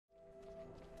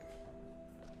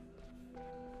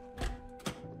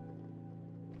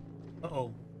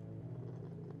Uh-oh.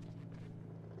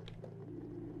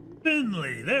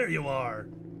 Finley, there you are.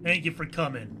 Thank you for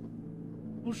coming.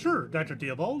 Well, sure, Dr.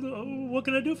 Theobald. What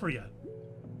can I do for you?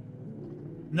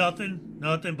 Nothing,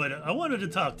 but I wanted to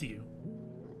talk to you.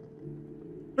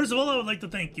 First of all, I would like to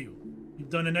thank you. You've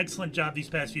done an excellent job these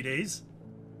past few days.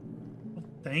 Oh,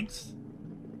 thanks.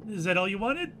 Is that all you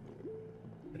wanted?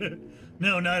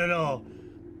 No, not at all.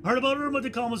 Heard about Irma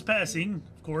DeCalma's passing,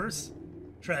 of course.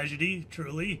 Tragedy,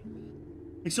 truly.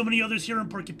 Like so many others here in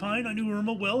Porcupine, I knew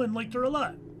Irma well and liked her a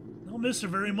lot. I'll miss her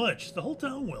very much. The whole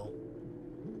town will.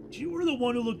 But you were the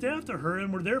one who looked after her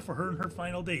and were there for her in her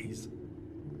final days.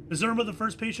 Is Irma the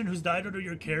first patient who's died under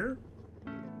your care?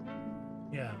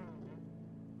 Yeah.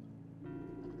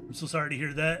 I'm so sorry to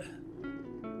hear that.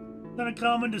 Not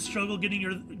uncommon to struggle getting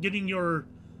your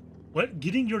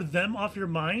them off your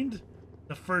mind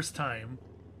the first time.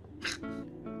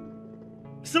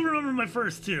 I still remember my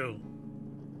first two.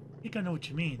 I think I know what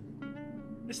you mean.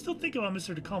 I still think about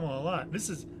Mrs. DeCalma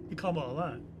a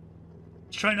lot.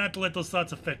 Just try not to let those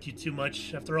thoughts affect you too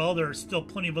much. After all, there are still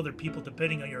plenty of other people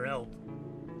depending on your help.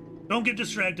 Don't get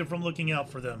distracted from looking out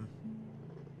for them.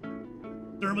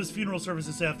 Irma's funeral service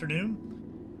this afternoon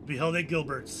will be held at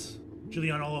Gilbert's.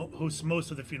 Giuliano hosts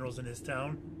most of the funerals in his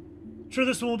town. I'm sure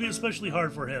this one will be especially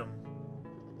hard for him.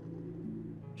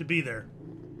 To be there.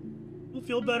 You'll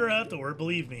feel better afterward,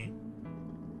 believe me.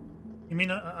 You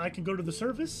mean I can go to the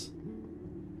service?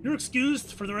 You're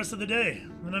excused for the rest of the day,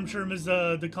 and I'm sure Ms.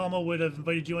 DeCalma would have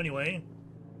invited you anyway.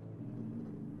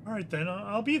 Alright then,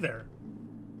 I'll be there.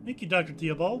 Thank you, Dr.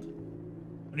 Theobald.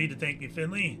 No need to thank me,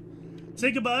 Finley.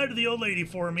 Say goodbye to the old lady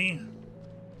for me.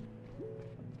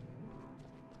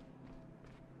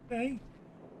 Okay.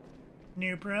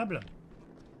 No problem.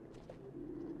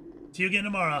 See you again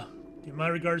tomorrow. Give my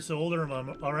regards to old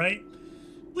Irma, alright?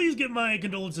 Please give my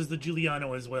condolences to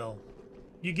Giuliano as well.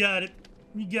 You got it.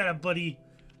 You got it, buddy.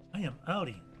 I am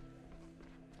outie.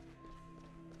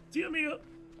 See you, amigo.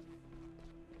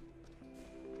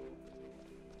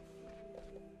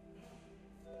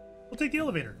 We'll take the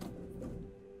elevator.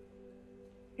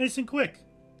 Nice and quick.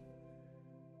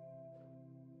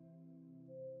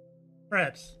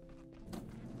 Perhaps.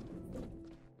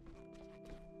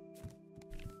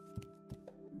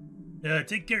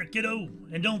 Take care, kiddo,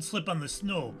 and don't slip on the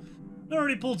snow. I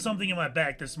already pulled something in my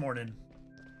back this morning.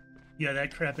 Yeah,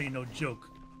 that crap ain't no joke.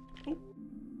 Oh,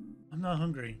 I'm not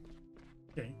hungry.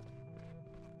 Okay.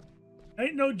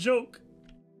 Ain't no joke.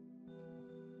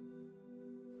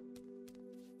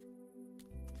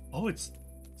 Oh, it's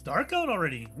dark out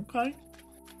already. Okay.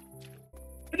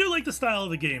 I do like the style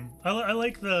of the game. I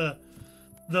like the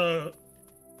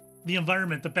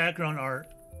environment, the background art.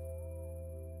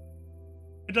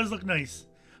 It does look nice.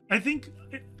 I think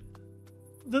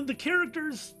the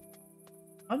characters,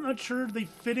 I'm not sure they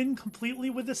fit in completely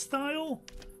with the style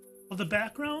of the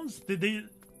backgrounds. They're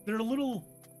a little,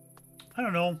 I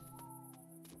don't know.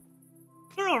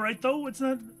 They're all right though. It's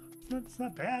not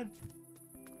bad.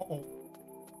 Uh-oh.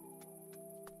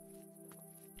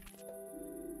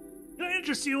 Can I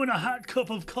interest you in a hot cup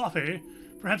of coffee?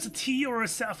 Perhaps a tea or a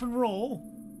saffron roll?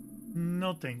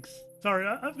 No thanks. Sorry,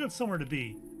 I've got somewhere to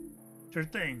be. Sure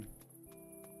thing.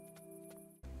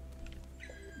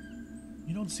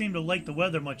 You don't seem to like the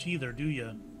weather much either, do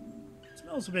you? It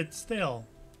smells a bit stale.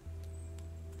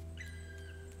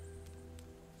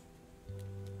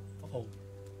 Uh-oh.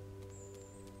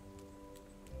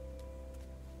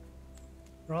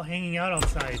 We're all hanging out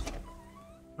outside.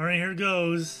 Alright, here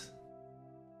goes.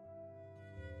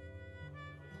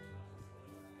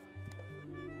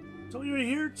 So you're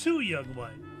here too, young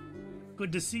one.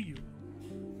 Good to see you.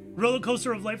 The roller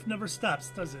coaster of life never stops,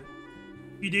 does it?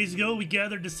 A few days ago, we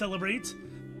gathered to celebrate.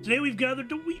 Today, we've gathered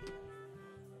to weep.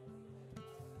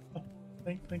 Oh,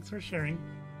 thanks for sharing.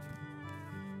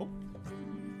 Oh,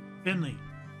 Finley.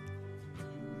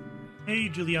 Hey,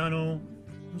 Giuliano.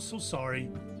 I'm so sorry.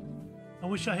 I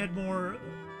wish I had more...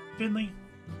 Finley?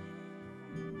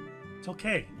 It's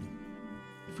okay.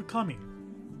 Thank you for coming.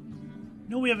 I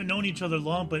know we haven't known each other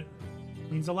long, but it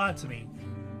means a lot to me.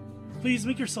 Please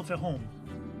make yourself at home.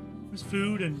 There's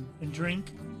food and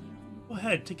drink. Go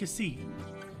ahead, take a seat.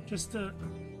 Just, let's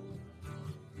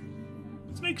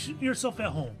make yourself at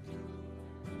home.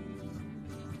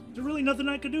 There's really nothing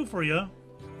I could do for you.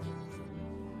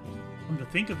 Come to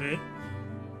think of it,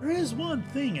 there is one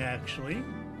thing, actually.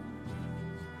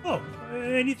 Oh,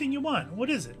 anything you want. What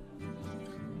is it?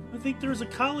 I think there's a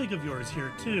colleague of yours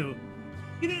here, too.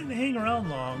 He didn't hang around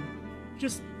long.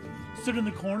 Just stood in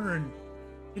the corner and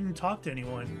didn't talk to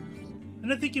anyone.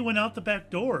 And I think he went out the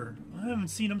back door. I haven't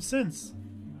seen him since.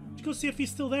 Did you go see if he's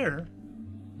still there?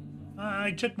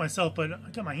 I checked myself, but I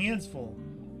got my hands full.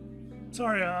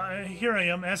 Sorry, here I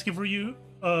am asking for you,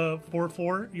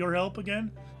 for your help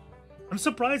again. I'm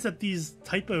surprised that these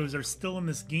typos are still in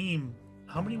this game.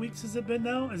 How many weeks has it been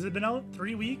now? Has it been out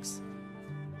 3 weeks?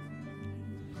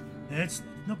 It's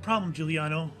no problem,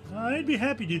 Giuliano. I'd be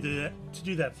happy to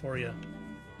do that for you.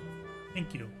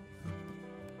 Thank you.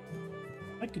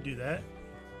 I could do that.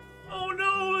 Oh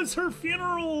no, it's her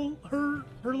funeral! Her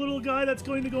little guy that's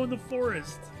going to go in the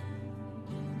forest.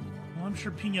 Well, I'm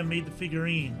sure Pina made the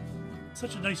figurine.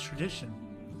 Such a nice tradition.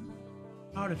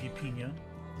 Proud of you, Pina.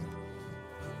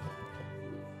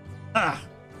 Ah!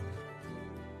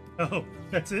 Oh,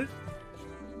 that's it?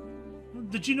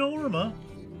 Did you know Irma?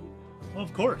 Well,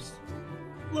 of course.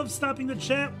 Loved stopping to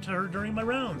chat to her during my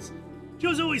rounds. She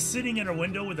was always sitting at her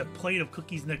window with a plate of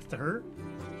cookies next to her.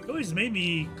 She always made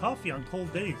me coffee on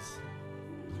cold days.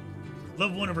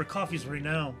 Love one of her coffees right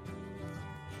now.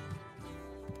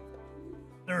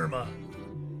 Irma.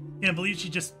 Can't believe she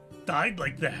just died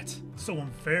like that. So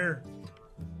unfair.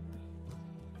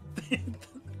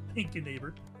 Thank you,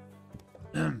 neighbor.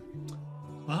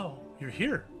 Wow, you're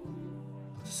here.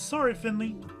 Sorry,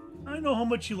 Finley. I know how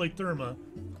much you liked Irma.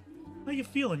 How you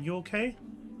feeling? You okay?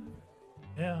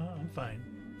 Yeah, I'm fine.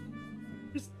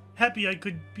 Just happy I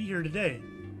could be here today.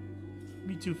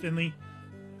 Me too, Finley.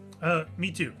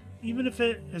 Me too. Even if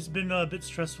it has been a bit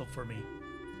stressful for me.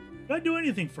 But I'd do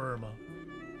anything for Irma.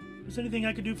 If there's anything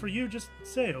I could do for you, just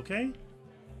say, okay?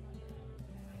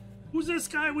 Who's this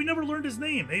guy? We never learned his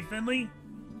name. Hey, Finley?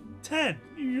 Ted,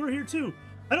 you're here too.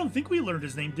 I don't think we learned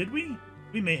his name, did we?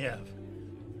 We may have.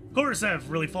 Of course, I've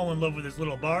really fallen in love with this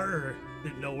little bar, or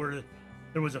didn't know where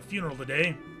there was a funeral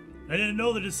today. I didn't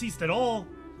know the deceased at all,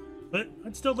 but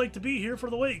I'd still like to be here for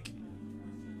the wake.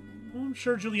 Well, I'm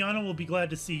sure Giuliano will be glad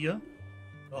to see you.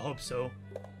 I hope so.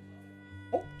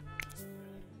 Oh.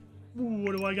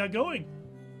 What do I got going?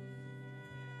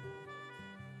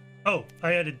 Oh,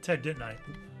 I added Ted, didn't I?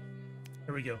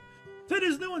 There we go. Ted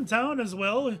is new in town as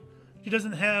well. She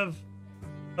doesn't have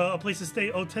a place to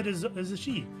stay. Oh, Ted is a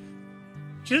she.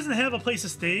 She doesn't have a place to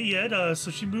stay yet,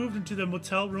 so she moved into the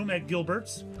motel room at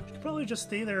Gilbert's. She could probably just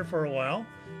stay there for a while.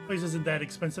 The place isn't that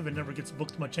expensive and never gets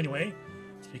booked much anyway.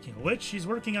 Speaking of which, she's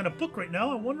working on a book right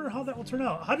now. I wonder how that will turn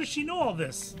out. How does she know all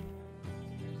this?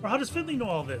 Or how does Finley know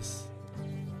all this?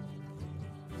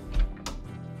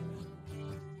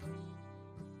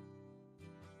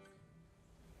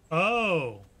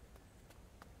 Oh.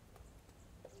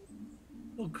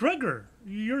 Well, Gregor,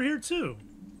 you're here too.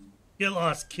 Get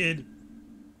lost, kid.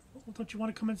 Well, don't you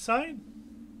want to come inside?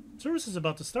 Service is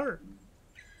about to start.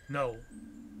 No.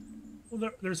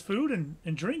 Well, there's food and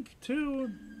drink,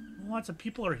 too. Lots of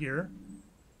people are here.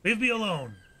 Leave me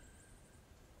alone.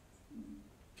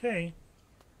 Okay.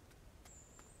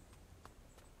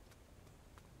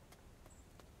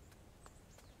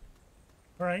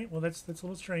 Alright, well, that's a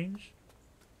little strange.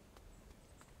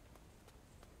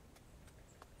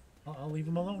 I'll leave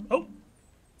him alone. Oh!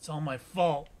 It's all my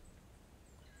fault.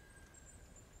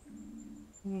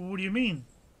 What do you mean?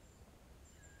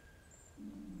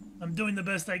 I'm doing the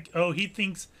best I... Oh, he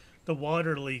thinks the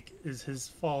water leak is his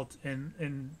fault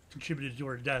and contributed to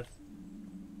her death.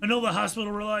 I know the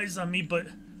hospital relies on me, but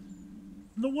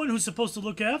I'm the one who's supposed to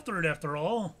look after it after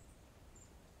all.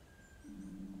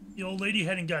 The old lady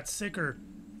hadn't got sick or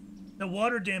the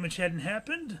water damage hadn't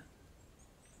happened.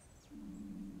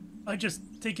 I just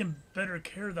taken better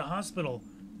care of the hospital.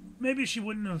 Maybe she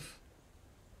wouldn't have...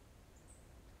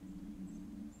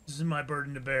 This is my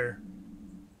burden to bear.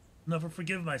 I'll never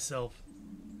forgive myself.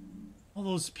 All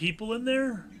those people in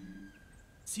there,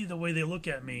 see the way they look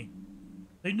at me.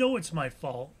 They know it's my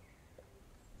fault.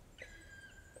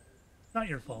 Not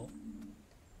your fault.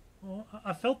 Well,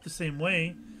 I felt the same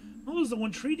way. I was the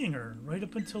one treating her right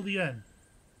up until the end.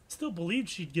 Still believed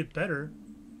she'd get better.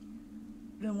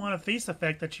 I didn't want to face the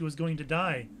fact that she was going to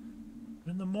die.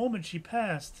 But in the moment she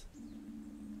passed,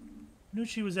 I knew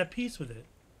she was at peace with it.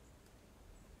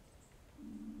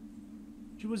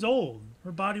 She was old.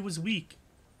 Her body was weak.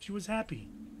 She was happy.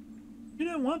 She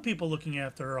didn't want people looking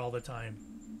after her all the time.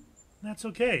 That's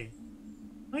okay.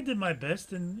 I did my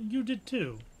best, and you did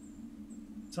too.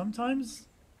 Sometimes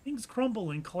things crumble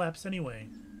and collapse anyway.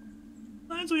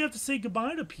 Sometimes we have to say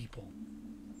goodbye to people.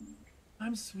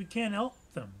 Sometimes we can't help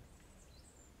them.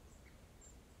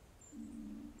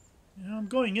 You know, I'm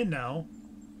going in now.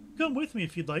 Come with me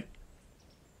if you'd like.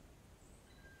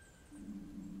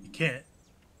 You can't.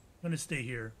 I'm gonna stay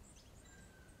here.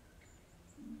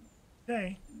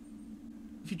 Okay.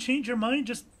 If you change your mind,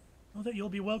 just know that you'll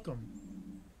be welcome.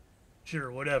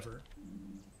 Sure, whatever.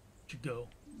 You go.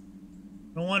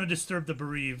 I don't want to disturb the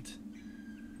bereaved.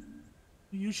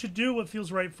 You should do what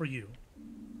feels right for you.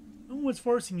 No one's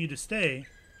forcing you to stay.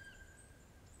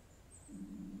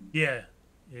 Yeah,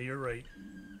 you're right.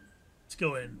 Let's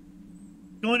go in.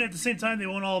 Go in at the same time, they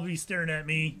won't all be staring at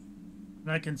me.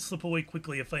 And I can slip away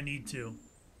quickly if I need to.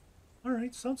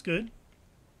 Alright, sounds good.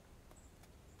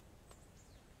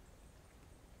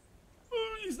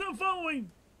 Oh, he's not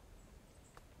following!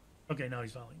 Okay, now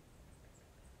he's following.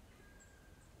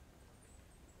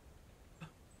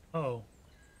 Uh-oh.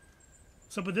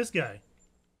 What's up with this guy?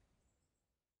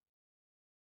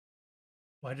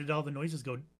 Why did all the noises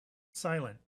go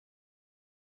silent?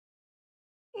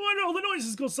 Why did all the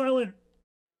noises go silent?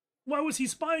 Why was he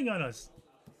spying on us?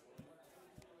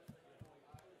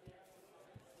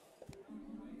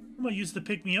 Irma used to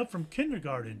pick me up from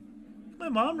kindergarten. My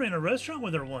mom ran a restaurant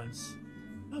with her once.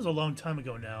 That was a long time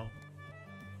ago now.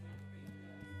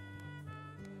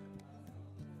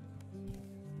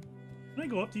 Can I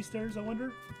go up these stairs, I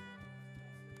wonder?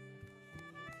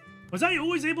 Was I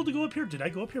always able to go up here? Did I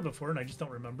go up here before and I just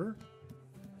don't remember?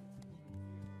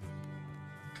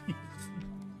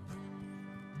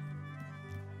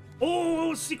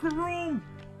 Oh, secret room!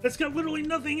 That's got literally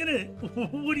nothing in it!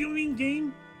 What do you mean,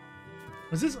 game?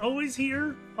 Was this always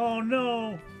here? Oh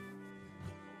no!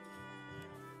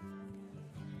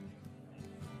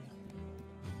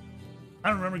 I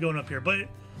don't remember going up here, but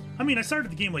I mean, I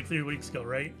started the game like 3 weeks ago,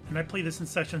 right? And I play this in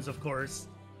sessions, of course.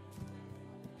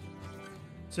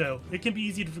 So, it can be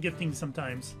easy to forget things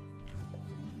sometimes.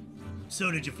 So,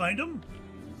 did you find him?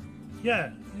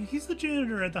 Yeah, he's the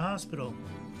janitor at the hospital.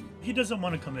 He doesn't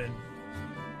want to come in.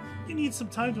 He needs some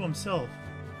time to himself.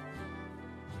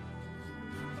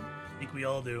 I think we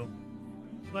all do.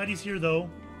 Glad he's here, though.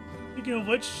 Speaking of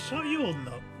which, how are you holding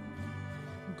up?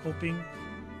 I'm coping.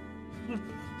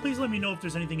 Please let me know if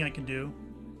there's anything I can do.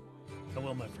 I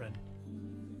will, my friend.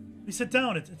 Please sit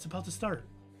down. It's about to start.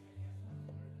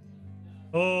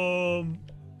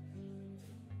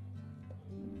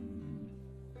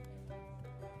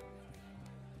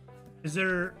 Is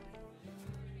there...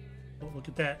 Oh, look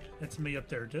at that. That's me up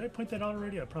there. Did I point that out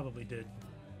already? I probably did.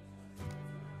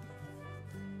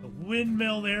 A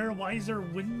windmill there? Why is there a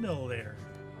windmill there?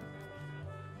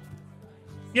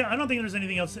 Yeah, I don't think there's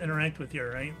anything else to interact with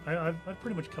here, right? I've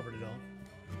pretty much covered it all.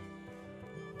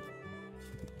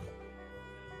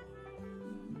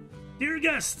 Dear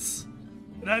guests,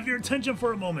 can I have your attention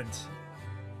for a moment?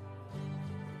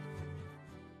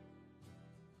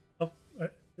 Oh,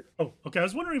 okay. I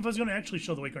was wondering if I was going to actually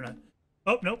show the wake or not.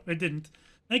 Oh, nope, it didn't.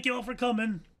 Thank you all for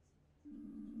coming.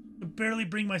 I could barely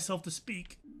bring myself to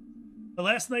speak. The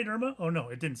last night, Irma? Oh, no,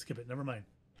 it didn't skip it. Never mind.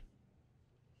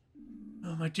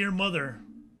 Oh, my dear mother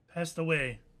passed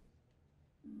away.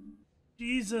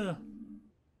 She was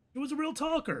a real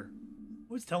talker.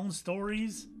 Always telling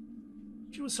stories.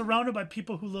 She was surrounded by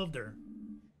people who loved her.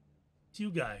 It's you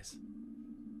guys.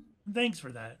 And thanks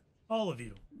for that. All of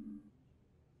you.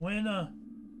 When I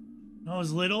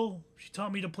was little, she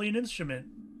taught me to play an instrument.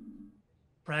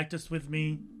 Practiced with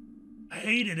me. I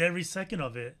hated every second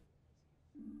of it.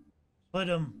 But,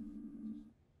 and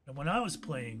when I was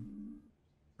playing,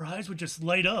 her eyes would just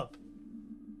light up.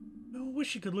 I wish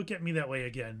she could look at me that way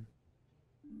again.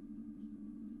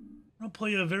 I'll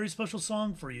play a very special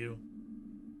song for you.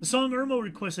 The song Irma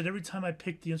requested every time I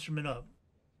picked the instrument up.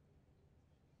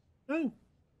 Oh,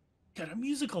 got a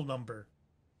musical number.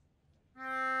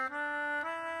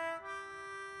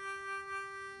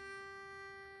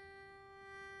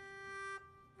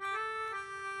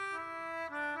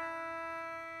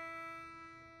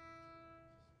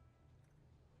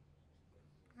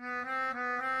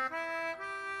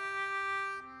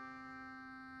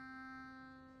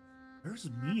 Where's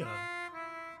Mia?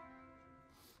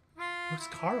 Where's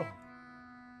Carl?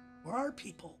 Where are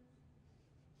people?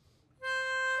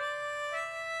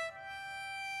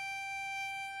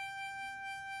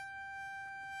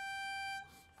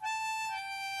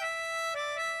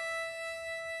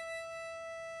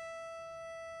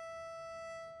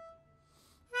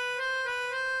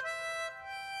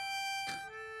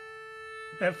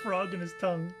 That frog in his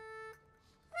tongue.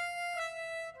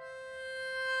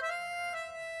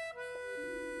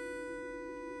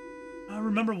 I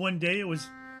remember one day it was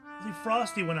really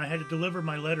frosty when I had to deliver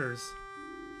my letters.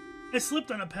 I slipped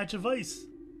on a patch of ice.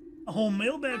 A whole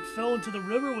mailbag fell into the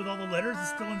river with all the letters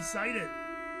still inside it.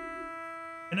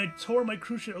 And I tore my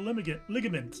cruciate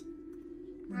ligament. It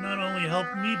not only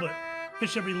helped me, but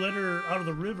fish every letter out of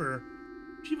the river.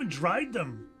 She even dried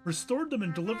them, restored them,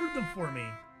 and delivered them for me.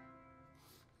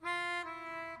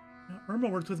 Now, Irma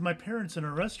worked with my parents in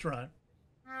a restaurant.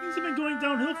 Things have been going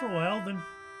downhill for a while, then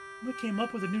Irma came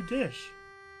up with a new dish.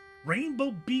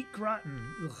 Rainbow beet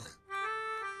gratin. Ugh.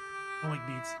 I don't like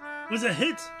beets. It was a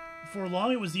hit. Before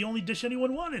long, it was the only dish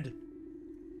anyone wanted.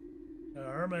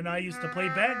 Irma and I used to play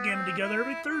backgammon together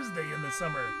every Thursday in the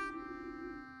summer.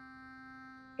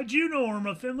 How'd you know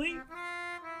Irma, Finley?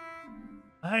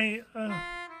 Oh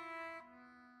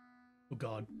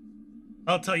God.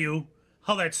 I'll tell you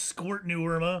how that squirt knew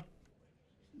Irma.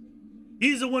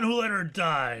 He's the one who let her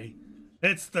die.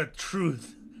 It's the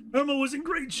truth. Irma was in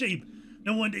great shape.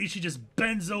 And one day she just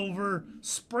bends over,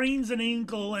 sprains an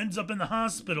ankle, ends up in the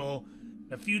hospital.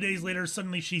 A few days later,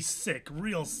 suddenly she's sick,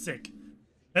 real sick.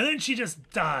 And then she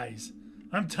just dies.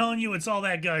 I'm telling you, it's all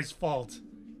that guy's fault.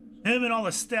 Him and all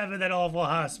the staff at that awful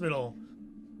hospital.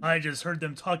 I just heard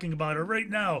them talking about her right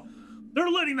now. They're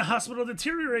letting the hospital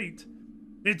deteriorate.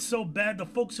 It's so bad the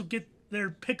folks who get there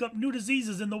pick up new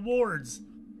diseases in the wards.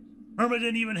 Irma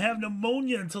didn't even have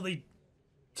pneumonia until they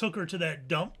took her to that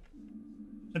dump.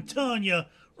 I'm telling you,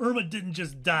 Irma didn't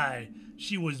just die.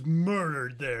 She was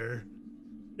murdered there.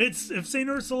 If St.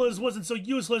 Ursula's wasn't so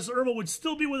useless, Irma would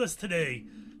still be with us today.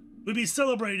 We'd be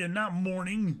celebrating, not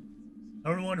mourning.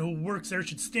 Everyone who works there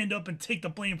should stand up and take the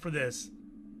blame for this.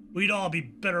 We'd all be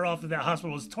better off if that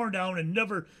hospital was torn down and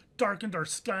never darkened our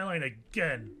skyline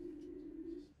again.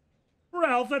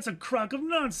 Ralph, that's a crock of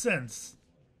nonsense.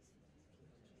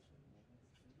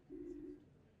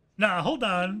 Nah, hold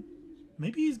on.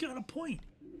 Maybe he's got a point.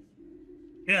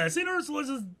 Yeah, St. Ursula's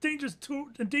is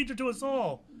a danger to us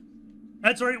all.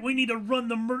 That's right, we need to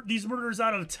run these murders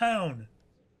out of town.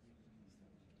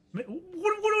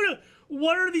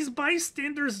 What are these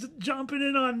bystanders jumping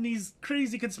in on these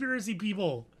crazy conspiracy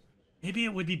people? Maybe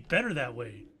it would be better that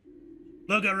way.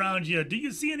 Look around you. Do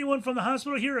you see anyone from the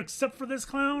hospital here except for this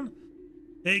clown?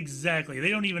 Exactly. They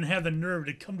don't even have the nerve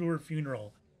to come to her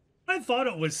funeral. I thought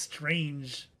it was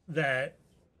strange that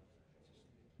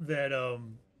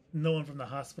no one from the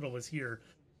hospital was here.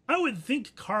 I would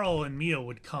think Carl and Mia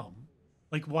would come.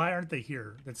 Like, why aren't they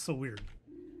here? That's so weird.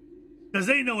 Because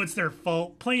they know it's their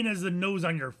fault, plain as the nose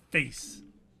on your face.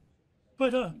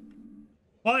 But,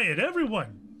 quiet,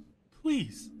 everyone.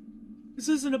 Please. This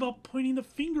isn't about pointing the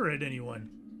finger at anyone.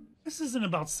 This isn't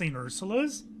about St.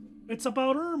 Ursula's. It's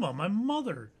about Irma, my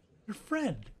mother, your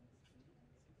friend.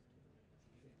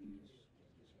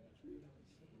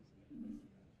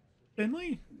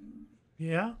 Finley?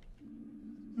 Yeah?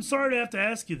 I'm sorry to have to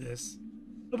ask you this,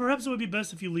 but perhaps it would be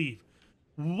best if you leave.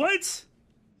 What?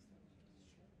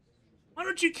 Why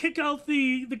don't you kick out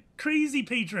the crazy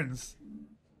patrons?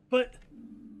 But,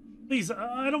 please,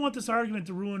 I don't want this argument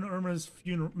to ruin Irma's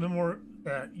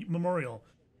memorial.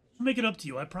 I'll make it up to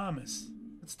you, I promise.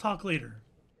 Let's talk later.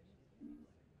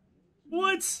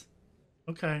 What?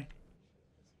 Okay.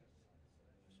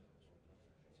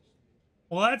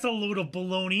 Well, that's a load of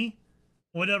baloney.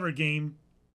 Whatever, game.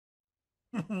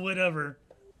 Whatever.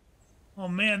 Oh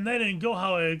man, that didn't go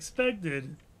how I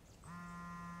expected.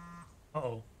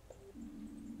 Uh-oh.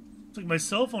 Looks like my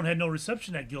cell phone had no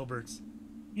reception at Gilbert's.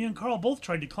 Me and Carl both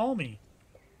tried to call me.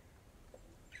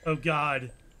 Oh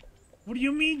god. What do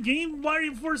you mean, game? Why are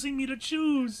you forcing me to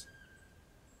choose?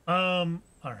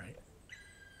 Alright.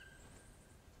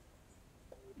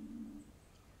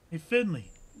 Hey,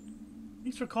 Finley.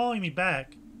 Thanks for calling me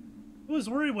back. I was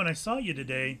worried when I saw you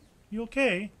today. You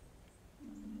okay?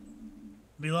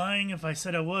 I'd be lying if I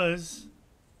said I was.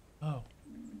 Oh.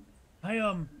 I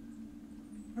don't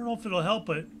know if it'll help,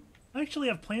 but I actually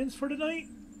have plans for tonight.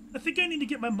 I think I need to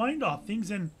get my mind off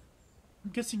things, and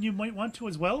I'm guessing you might want to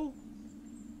as well.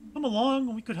 Come along,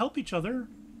 and we could help each other.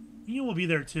 You will be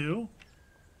there too.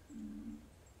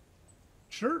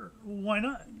 Sure, why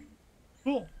not?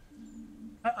 Cool.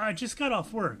 I just got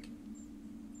off work.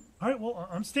 Alright, well,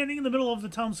 I'm standing in the middle of the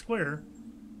town square.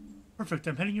 Perfect,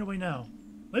 I'm heading your way now.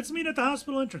 Let's meet at the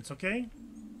hospital entrance, okay?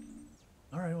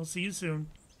 Alright, we'll see you soon.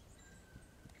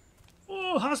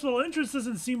 Oh, hospital entrance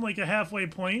doesn't seem like a halfway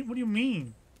point. What do you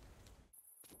mean?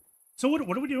 So what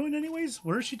are we doing anyways?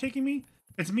 Where is she taking me?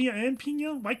 It's Mia and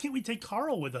Pina? Why can't we take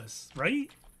Carl with us, right?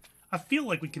 I feel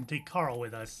like we can take Carl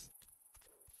with us.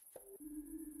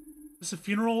 Is the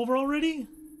funeral over already?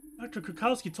 Dr.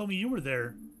 Krakowski told me you were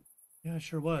there. Yeah, it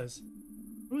sure was.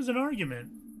 It was an argument.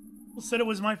 People said it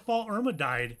was my fault Irma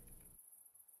died.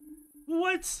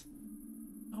 What?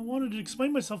 I wanted to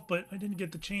explain myself, but I didn't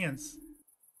get the chance.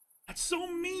 That's so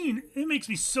mean. It makes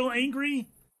me so angry.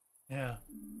 Yeah.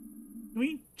 Can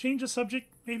we change the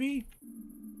subject, maybe?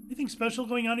 Anything special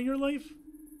going on in your life?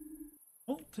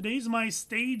 Well, today's my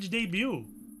stage debut.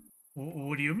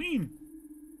 What do you mean?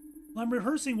 Well, I'm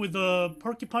rehearsing with the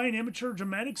Porcupine Amateur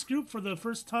Dramatics Group for the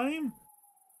first time.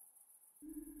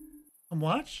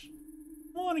 Watch?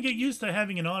 I want to get used to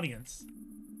having an audience.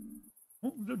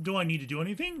 Well, do I need to do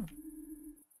anything?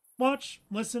 Watch,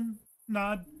 listen,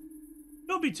 nod.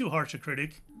 Don't be too harsh a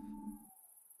critic.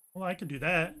 Well, I can do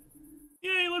that.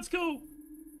 Yay, let's go.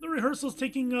 The rehearsal's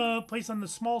taking place on the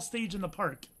small stage in the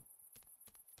park.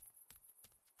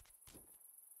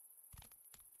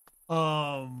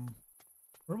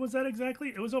 Where was that exactly?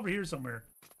 It was over here somewhere.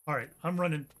 All right, I'm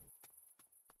running.